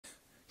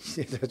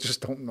I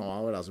just don't know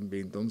how it hasn't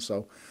been done.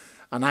 So,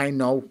 and I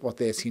know what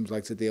their teams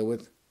like to deal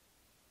with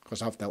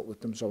because I've dealt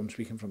with them. So I'm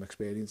speaking from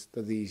experience.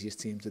 They're the easiest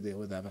team to deal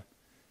with ever.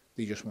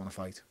 They just want to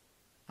fight,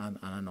 and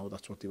I know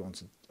that's what they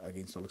wanted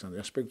against Alexander.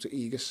 I spoke to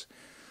Aegis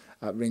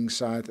at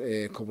ringside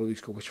a couple of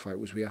weeks ago. Which fight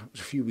was we at? It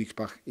was a few weeks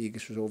back.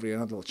 Aegis was over here,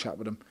 and I had a little chat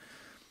with him,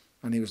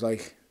 and he was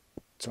like,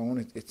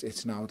 Tone,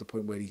 it's now at the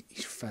point where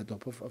he's fed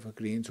up of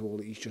agreeing to all.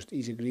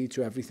 He's agreed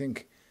to everything.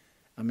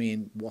 I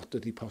mean, what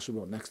did he possibly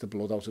want next? The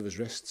blood out of his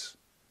wrists.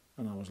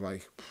 And I was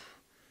like, pfft.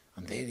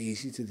 And they're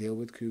easy to deal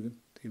with, Coogan.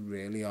 They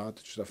really are.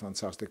 They're just a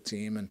fantastic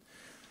team. And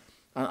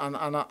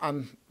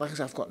like I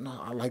said,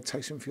 I like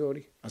Tyson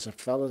Fury as a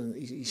fella, and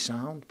he's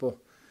sound, but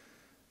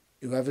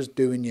whoever's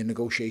doing your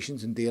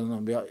negotiations and dealing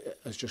on behalf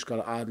has just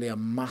got either a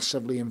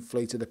massively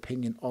inflated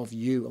opinion of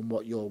you and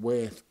what you're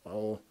worth,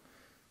 or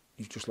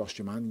you've just lost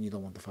your mind and you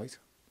don't want to fight.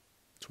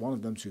 It's one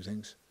of them two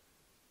things.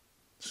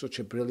 Such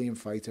a brilliant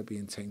fighter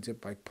being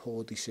tainted by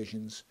poor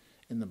decisions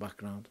in the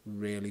background,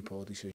 really poor decisions.